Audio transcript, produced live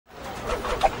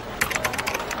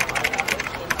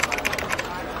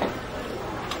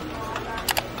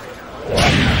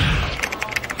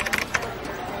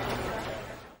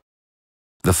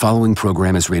The following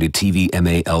program is rated TV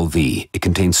MALV. It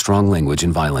contains strong language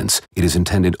and violence. It is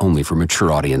intended only for mature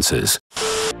audiences.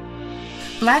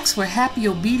 Blacks were happy,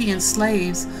 obedient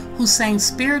slaves who sang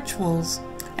spirituals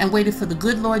and waited for the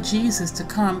good Lord Jesus to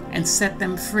come and set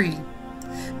them free.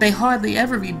 They hardly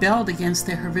ever rebelled against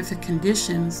their horrific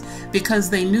conditions because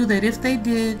they knew that if they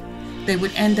did, they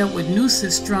would end up with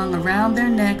nooses strung around their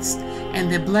necks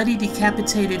and their bloody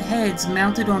decapitated heads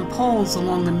mounted on poles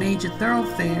along the major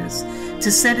thoroughfares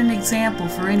to set an example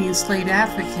for any enslaved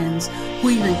Africans who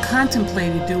even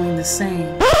contemplated doing the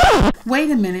same.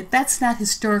 Wait a minute, that's not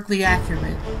historically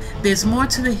accurate. There's more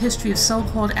to the history of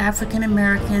so-called African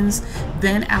Americans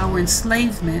than our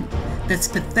enslavement that's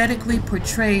pathetically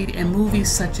portrayed in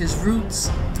movies such as Roots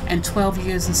and 12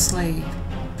 Years a Slave.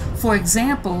 For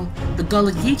example, the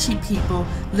Gullah people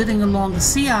living along the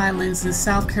Sea Islands in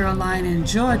South Carolina and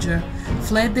Georgia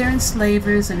fled their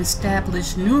enslavers and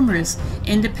established numerous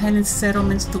independent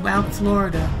settlements throughout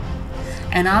Florida.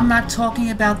 And I'm not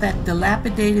talking about that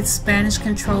dilapidated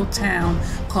Spanish-controlled town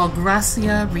called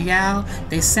Gracia Real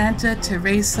de Santa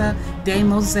Teresa de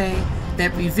Mose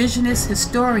that revisionist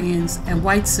historians and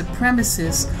white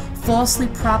supremacists falsely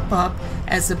prop up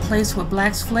as the place where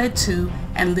blacks fled to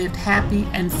and lived happy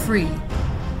and free.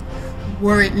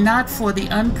 Were it not for the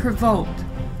unprovoked,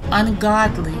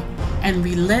 ungodly, and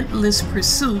relentless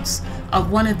pursuits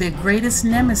of one of their greatest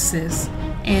nemesis,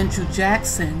 Andrew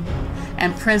Jackson,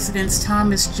 and Presidents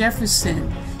Thomas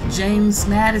Jefferson, James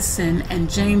Madison, and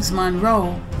James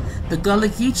Monroe, the Gullah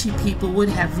people would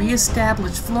have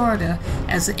reestablished Florida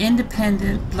as an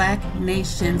independent black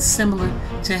nation similar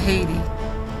to Haiti.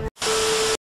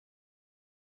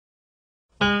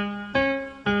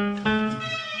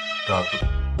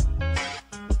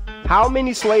 How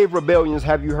many slave rebellions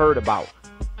have you heard about?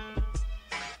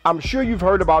 I'm sure you've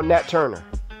heard about Nat Turner.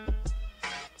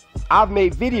 I've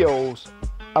made videos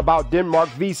about Denmark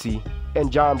Vesey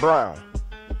and John Brown.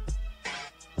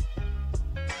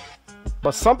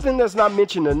 But something that's not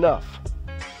mentioned enough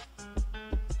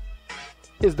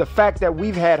is the fact that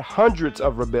we've had hundreds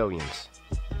of rebellions.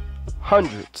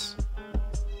 Hundreds.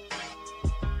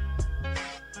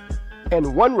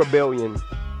 And one rebellion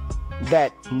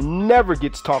that never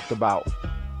gets talked about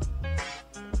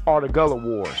are the Gullah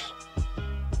Wars.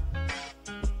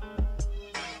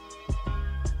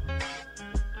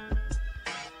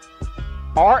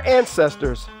 Our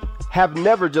ancestors have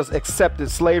never just accepted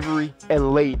slavery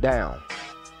and laid down.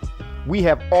 We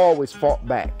have always fought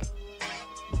back.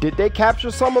 Did they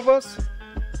capture some of us?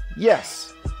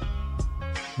 Yes.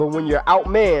 But when you're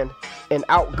outmanned and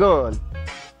outgunned,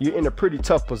 you're in a pretty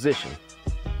tough position.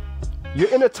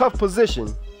 You're in a tough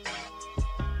position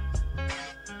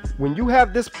when you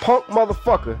have this punk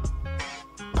motherfucker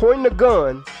pointing a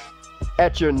gun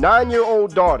at your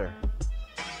 9-year-old daughter.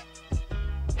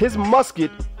 His musket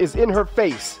is in her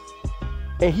face,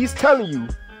 and he's telling you,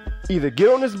 either get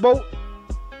on this boat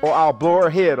or I'll blow her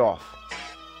head off.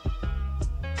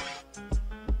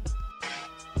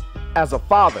 As a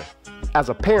father, as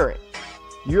a parent,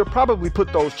 you'll probably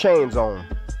put those chains on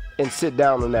and sit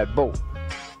down on that boat.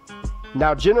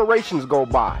 Now generations go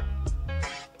by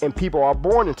and people are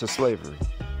born into slavery.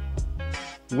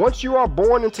 Once you are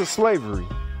born into slavery,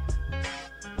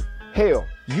 hell,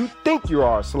 you think you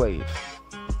are a slave.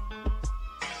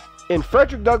 In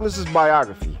Frederick Douglass's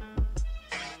biography,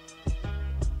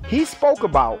 he spoke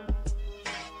about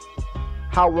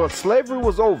how once slavery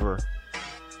was over,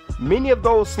 many of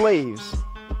those slaves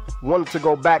wanted to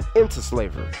go back into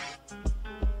slavery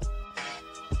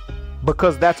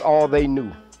because that's all they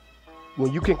knew.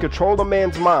 When you can control a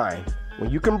man's mind, when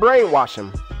you can brainwash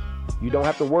him, you don't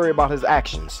have to worry about his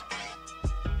actions.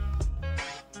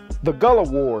 The Gullah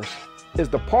Wars is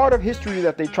the part of history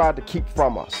that they tried to keep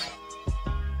from us.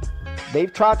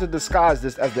 They've tried to disguise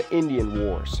this as the Indian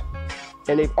Wars,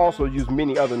 and they've also used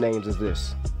many other names as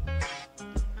this.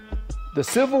 The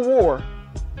Civil War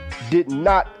did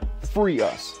not free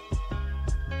us.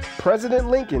 President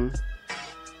Lincoln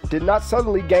did not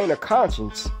suddenly gain a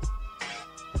conscience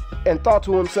and thought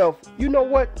to himself, you know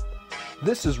what?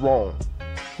 This is wrong.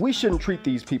 We shouldn't treat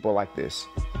these people like this.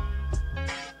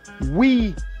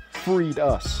 We freed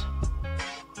us.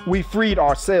 We freed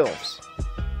ourselves.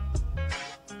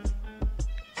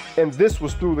 And this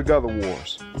was through the Gullah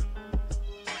Wars.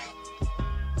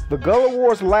 The Gullah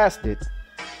Wars lasted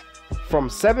from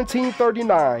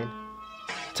 1739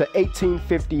 to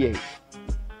 1858.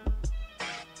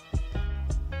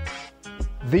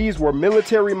 These were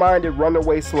military-minded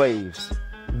runaway slaves.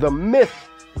 The myth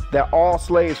that all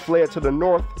slaves fled to the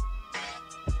north,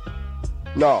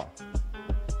 no.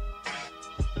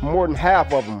 More than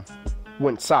half of them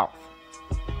went south.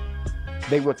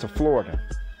 they went to Florida.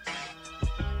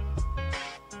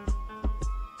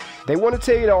 They want to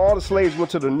tell you that all the slaves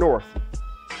went to the north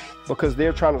because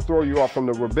they're trying to throw you off from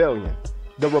the rebellion.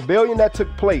 The rebellion that took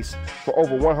place for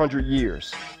over 100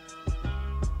 years.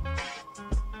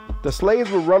 The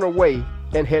slaves would run away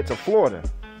and head to Florida.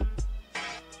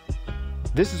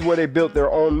 This is where they built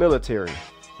their own military.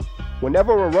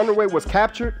 Whenever a runaway was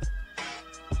captured,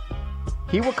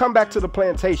 he would come back to the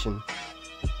plantation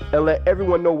and let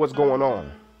everyone know what's going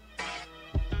on.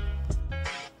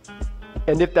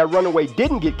 And if that runaway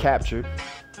didn't get captured,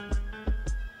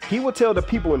 he would tell the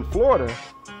people in Florida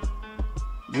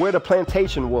where the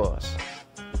plantation was.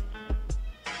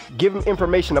 Give them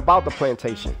information about the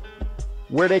plantation,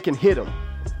 where they can hit them,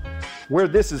 where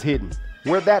this is hidden,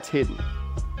 where that's hidden.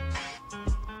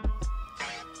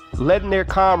 Letting their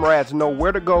comrades know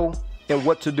where to go and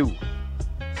what to do.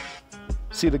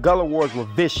 See, the Gullah Wars were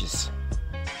vicious,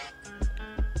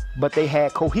 but they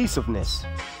had cohesiveness.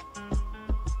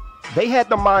 They had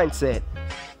the mindset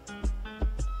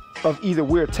of either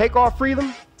we'll take our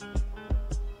freedom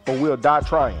or we'll die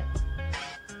trying.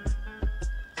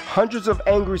 Hundreds of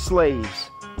angry slaves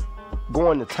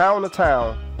going to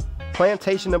town,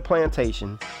 plantation to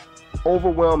plantation,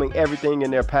 overwhelming everything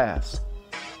in their paths.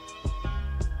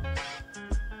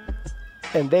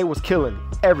 And they was killing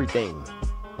everything.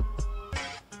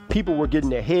 People were getting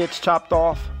their heads chopped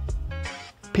off.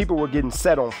 People were getting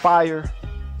set on fire.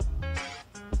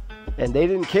 And they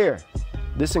didn't care.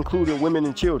 This included women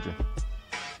and children.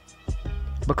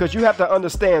 Because you have to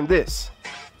understand this.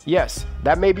 Yes,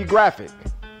 that may be graphic.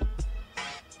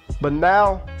 But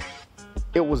now,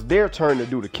 it was their turn to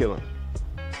do the killing.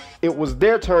 It was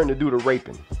their turn to do the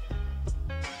raping.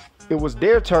 It was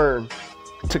their turn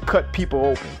to cut people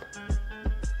open.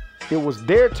 It was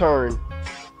their turn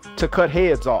to cut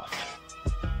heads off.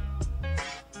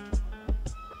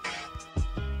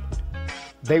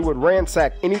 They would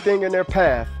ransack anything in their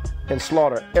path and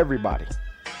slaughter everybody.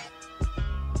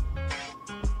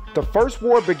 The first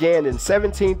war began in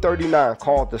 1739,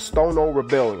 called the Seminole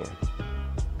Rebellion.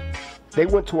 They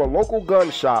went to a local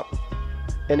gun shop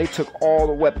and they took all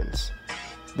the weapons.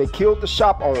 They killed the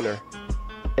shop owner,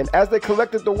 and as they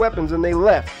collected the weapons and they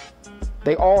left,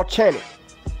 they all chanted,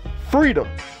 "Freedom,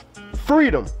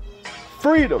 freedom,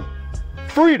 freedom,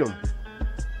 freedom."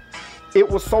 It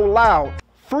was so loud,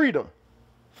 freedom,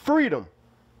 freedom,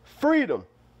 freedom,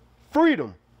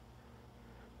 freedom.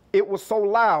 It was so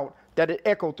loud that it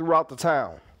echoed throughout the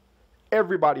town.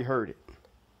 Everybody heard it.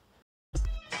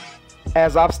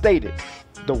 As I've stated,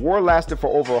 the war lasted for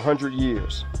over 100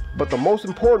 years, but the most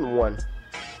important one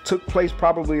took place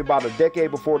probably about a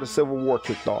decade before the Civil War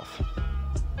kicked off.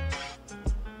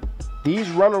 These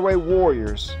runaway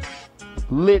warriors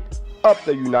lit up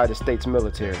the United States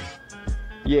military.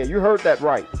 Yeah, you heard that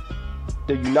right.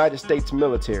 The United States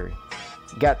military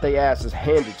got their asses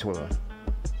handed to them.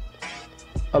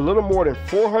 A little more than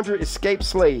 400 escaped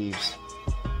slaves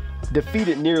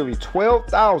defeated nearly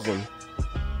 12,000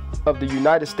 of the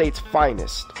United States'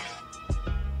 finest.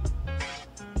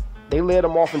 They led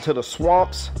them off into the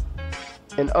swamps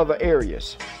and other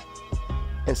areas.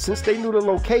 And since they knew the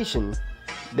location,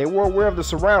 they were aware of the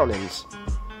surroundings,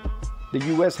 the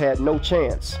U.S. had no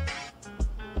chance.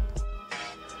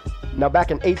 Now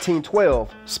back in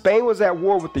 1812, Spain was at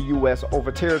war with the U.S.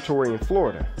 over territory in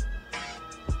Florida.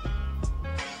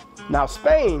 Now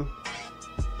Spain,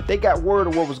 they got word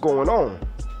of what was going on.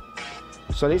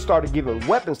 So they started giving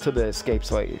weapons to the escaped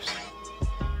slaves.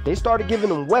 They started giving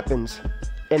them weapons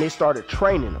and they started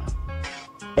training them.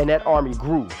 And that army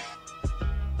grew.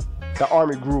 The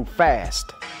army grew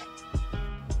fast.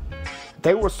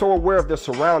 They were so aware of their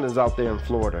surroundings out there in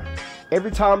Florida.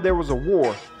 Every time there was a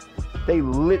war, they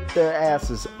lit their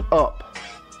asses up.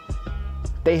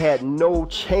 They had no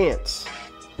chance.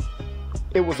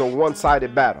 It was a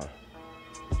one-sided battle.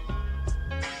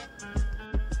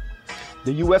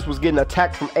 The U.S. was getting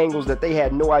attacked from angles that they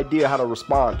had no idea how to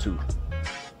respond to.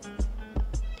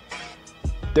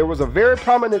 There was a very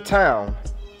prominent town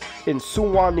in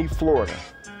Suwanee, Florida.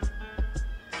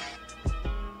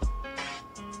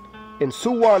 In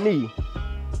Suwanee,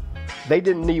 they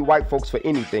didn't need white folks for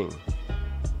anything.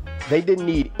 They didn't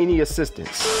need any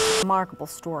assistance. Remarkable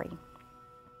story.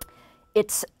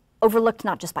 It's overlooked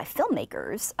not just by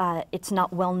filmmakers, it's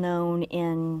not well known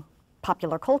in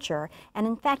popular culture, and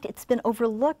in fact it's been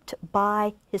overlooked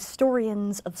by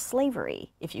historians of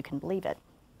slavery, if you can believe it.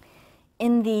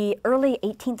 In the early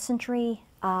 18th century,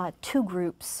 two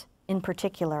groups in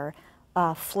particular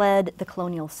fled the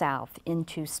colonial South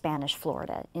into Spanish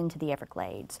Florida, into the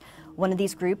Everglades. One of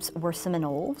these groups were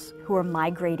Seminoles, who were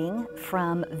migrating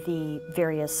from the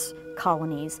various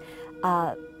colonies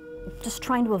just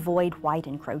trying to avoid white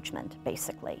encroachment,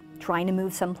 basically, trying to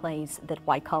move someplace that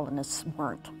white colonists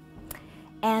weren't.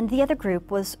 And the other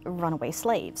group was runaway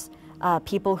slaves,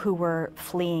 people who were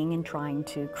fleeing and trying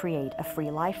to create a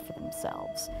free life for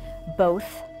themselves.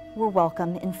 Both were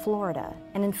welcome in Florida,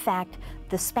 and in fact,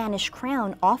 the Spanish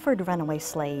crown offered runaway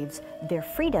slaves their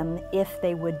freedom if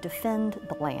they would defend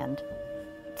the land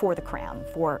for the crown,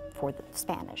 for the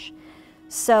Spanish.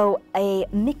 So a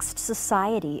mixed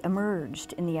society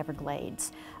emerged in the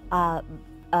Everglades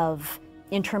of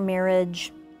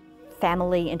intermarriage,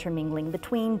 family intermingling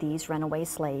between these runaway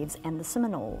slaves and the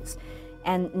Seminoles.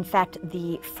 And in fact,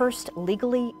 the first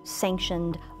legally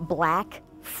sanctioned black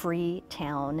free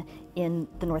town in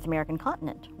the North American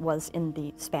continent was in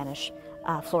the Spanish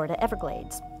Florida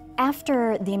Everglades.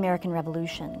 After the American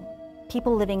Revolution,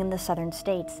 people living in the southern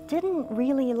states didn't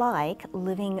really like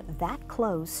living that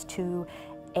close to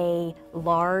a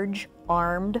large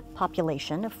armed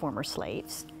population of former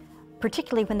slaves,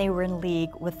 particularly when they were in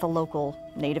league with the local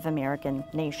Native American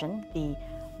nation, the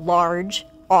large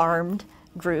armed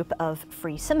group of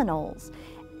free Seminoles.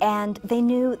 And they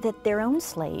knew that their own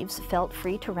slaves felt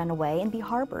free to run away and be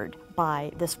harbored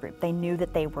by this group. They knew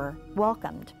that they were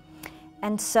welcomed.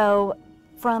 And so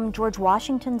from George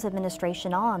Washington's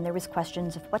administration on, there was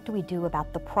questions of what do we do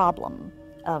about the problem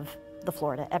of the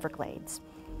Florida Everglades.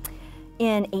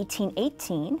 In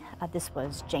 1818, this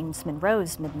was James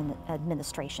Monroe's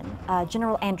administration,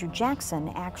 General Andrew Jackson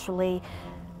actually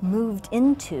moved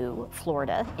into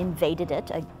Florida, invaded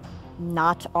it,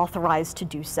 not authorized to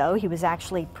do so. He was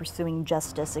actually pursuing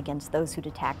justice against those who'd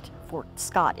attacked Fort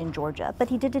Scott in Georgia, but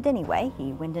he did it anyway.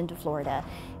 He went into Florida,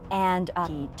 and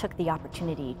he took the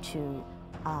opportunity to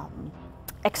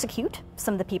execute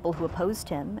some of the people who opposed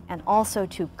him, and also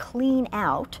to clean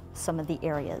out some of the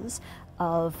areas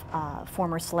of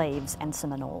former slaves and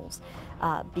Seminoles,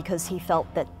 because he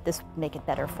felt that this would make it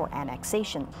better for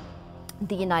annexation.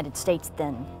 The United States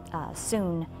then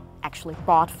soon actually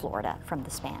bought Florida from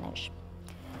the Spanish.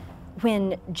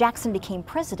 When Jackson became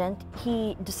president,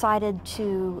 he decided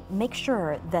to make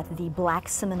sure that the Black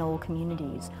Seminole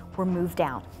communities were moved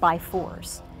out by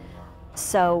force.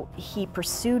 So he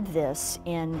pursued this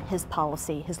in his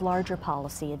policy, his larger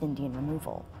policy of Indian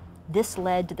removal. This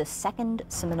led to the Second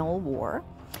Seminole War,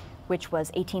 which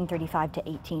was 1835 to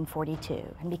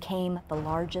 1842, and became the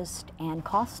largest and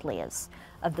costliest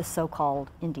of the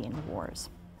so-called Indian Wars.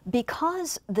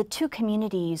 Because the two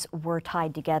communities were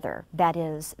tied together, that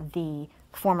is, the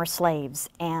former slaves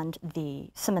and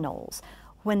the Seminoles,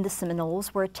 when the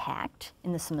Seminoles were attacked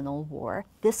in the Seminole War,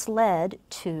 this led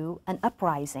to an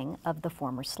uprising of the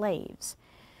former slaves.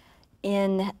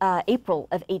 In April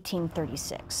of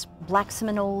 1836, Black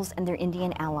Seminoles and their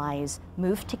Indian allies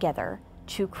moved together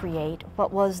to create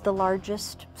what was the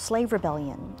largest slave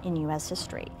rebellion in U.S.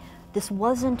 history. This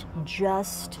wasn't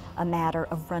just a matter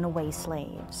of runaway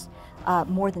slaves.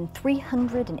 More than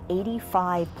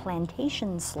 385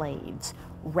 plantation slaves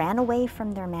ran away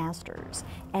from their masters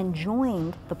and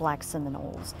joined the Black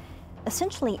Seminoles,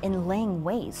 essentially in laying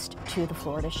waste to the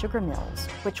Florida sugar mills,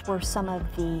 which were some of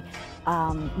the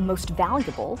most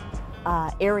valuable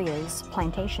areas,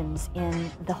 plantations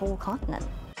in the whole continent.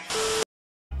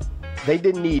 They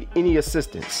didn't need any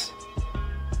assistance.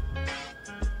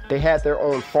 They had their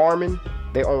own farming,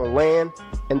 their own land,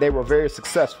 and they were very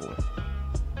successful.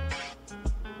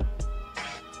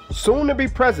 Soon to be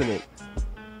president,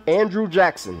 Andrew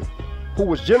Jackson, who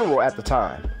was general at the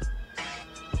time,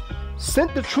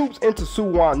 sent the troops into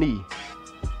Suwanee,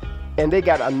 and they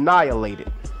got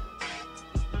annihilated.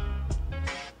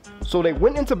 So they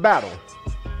went into battle.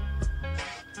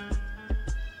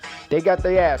 They got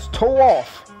their ass tore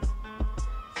off,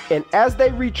 and as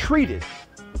they retreated,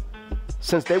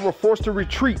 since they were forced to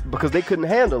retreat because they couldn't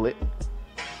handle it,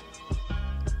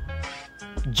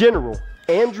 General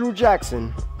Andrew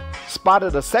Jackson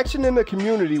spotted a section in the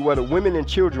community where the women and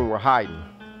children were hiding.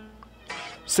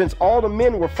 Since all the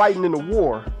men were fighting in the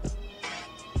war,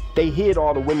 they hid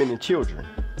all the women and children.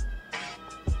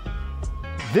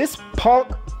 This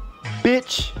punk,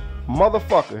 bitch,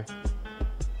 motherfucker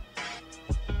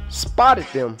spotted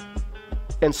them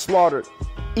and slaughtered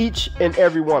each and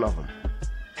every one of them.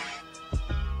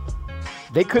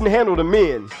 They couldn't handle the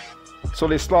men, so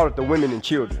they slaughtered the women and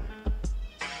children.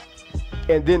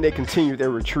 And then they continued their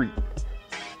retreat.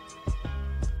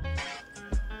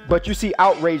 But you see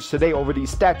outrage today over these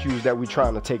statues that we're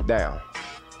trying to take down.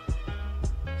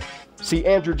 See,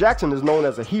 Andrew Jackson is known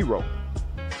as a hero.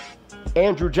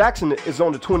 Andrew Jackson is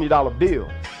on the $20 bill.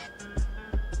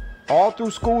 All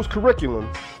through school's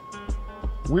curriculum,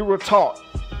 we were taught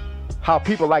how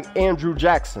people like Andrew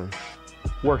Jackson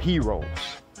were heroes.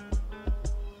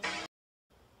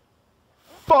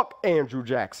 fuck Andrew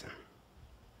Jackson.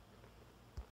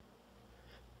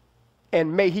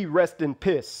 And may he rest in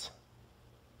peace.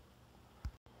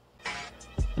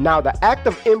 Now, the act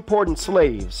of importing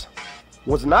slaves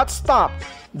was not stopped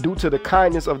due to the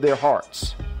kindness of their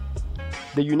hearts.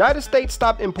 The United States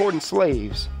stopped importing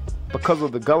slaves because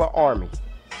of the Gullah army.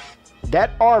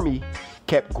 That army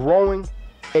kept growing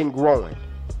and growing.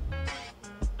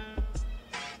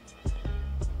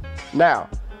 Now,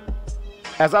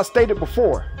 as I stated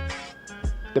before,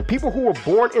 the people who were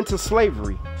born into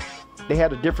slavery, they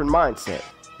had a different mindset.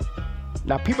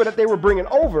 Now, people that they were bringing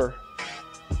over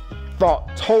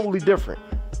thought totally different.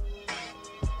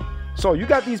 So you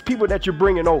got these people that you're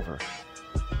bringing over.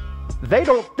 They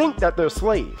don't think that they're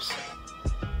slaves.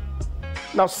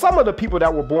 Now, some of the people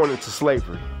that were born into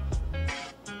slavery,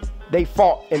 they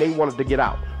fought and they wanted to get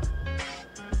out.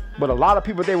 But a lot of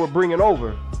people they were bringing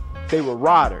over, they were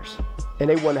riders and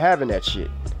they weren't having that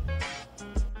shit.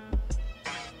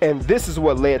 And this is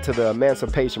what led to the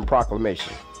Emancipation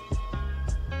Proclamation.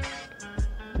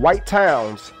 White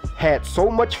towns had so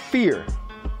much fear.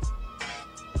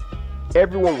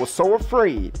 Everyone was so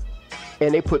afraid,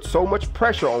 and they put so much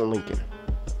pressure on Lincoln.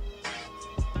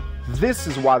 This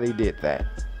is why they did that.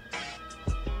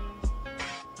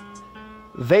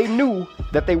 They knew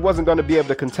that they wasn't going to be able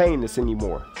to contain this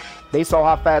anymore. They saw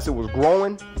how fast it was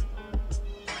growing,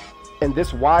 and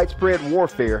this widespread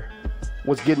warfare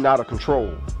was getting out of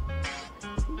control.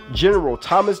 General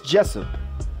Thomas Jessup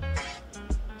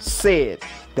said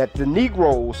that the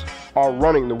Negroes are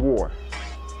running the war.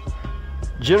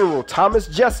 General Thomas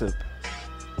Jessup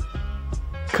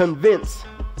convinced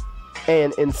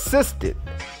and insisted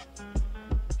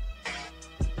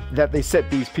that they set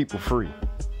these people free.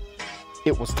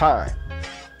 It was time.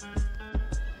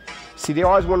 See, they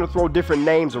always want to throw different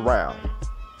names around.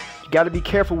 You got to be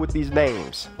careful with these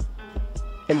names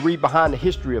and read behind the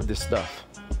history of this stuff.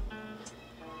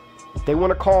 They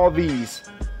want to call these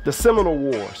the Seminole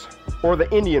Wars or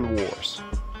the Indian Wars.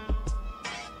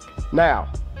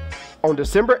 Now, on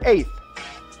December 8th,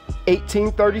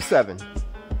 1837,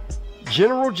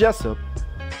 General Jessup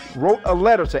wrote a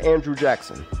letter to Andrew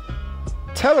Jackson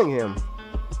telling him,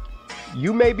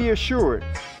 "You may be assured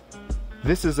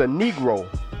this is a Negro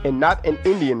and not an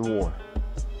Indian war.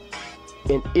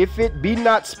 And if it be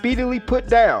not speedily put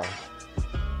down,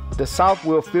 the South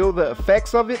will feel the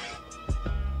effects of it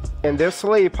and their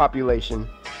slave population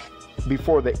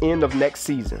before the end of next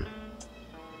season."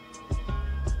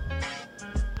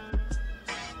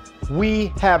 We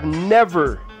have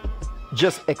never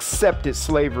just accepted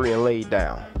slavery and laid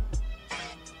down.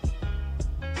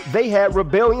 They had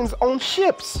rebellions on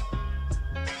ships,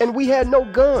 and we had no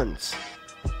guns.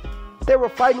 They were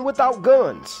fighting without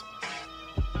guns.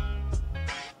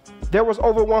 There was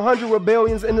over 100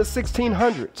 rebellions in the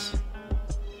 1600s.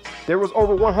 There was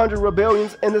over 100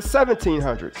 rebellions in the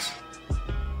 1700s.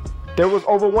 There was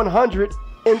over 100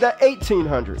 in the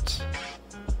 1800s.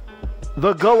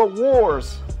 The Gullah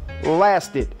Wars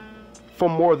lasted for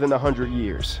more than 100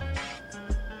 years.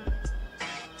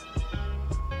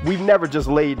 We've never just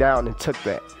laid down and took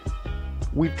that.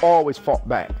 We've always fought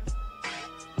back.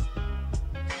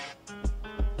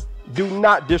 Do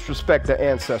not disrespect the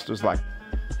ancestors like that.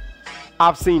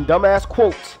 I've seen dumbass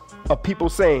quotes of people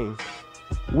saying,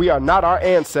 "We are not our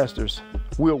ancestors.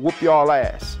 We'll whoop y'all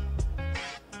ass."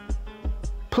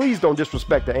 Please don't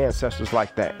disrespect the ancestors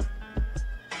like that.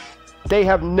 They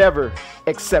have never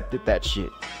accepted that shit.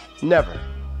 Never.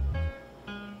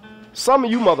 Some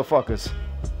of you motherfuckers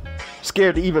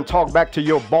scared to even talk back to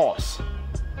your boss.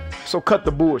 So cut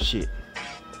the bullshit.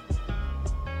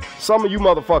 Some of you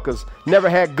motherfuckers never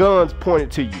had guns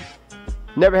pointed to you.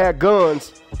 Never had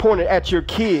guns pointed at your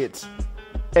kids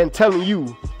and telling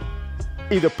you,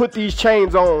 either put these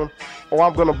chains on or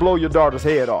I'm gonna blow your daughter's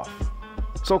head off.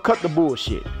 So cut the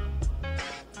bullshit.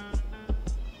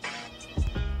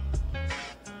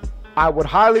 I would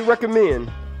highly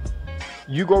recommend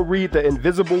you go read The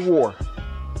Invisible War.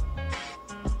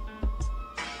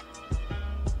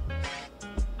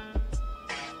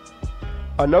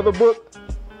 Another book,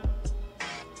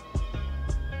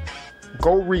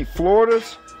 go read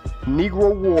Florida's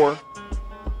Negro War,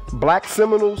 Black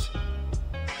Seminoles,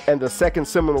 and the Second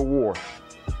Seminole War.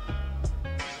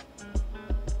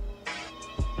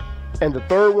 And the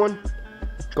third one,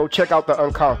 go check out The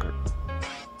Unconquered.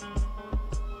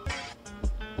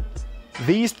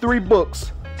 These three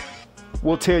books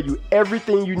will tell you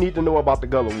everything you need to know about the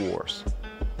Gullah Wars.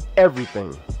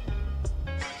 Everything.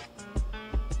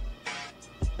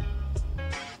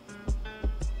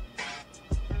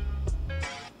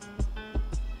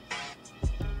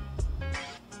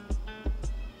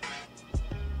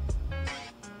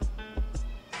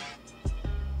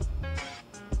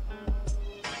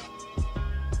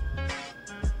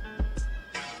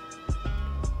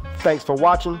 Thanks for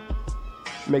watching.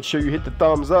 Make sure you hit the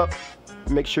thumbs up.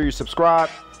 Make sure you subscribe.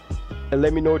 And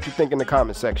let me know what you think in the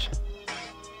comment section.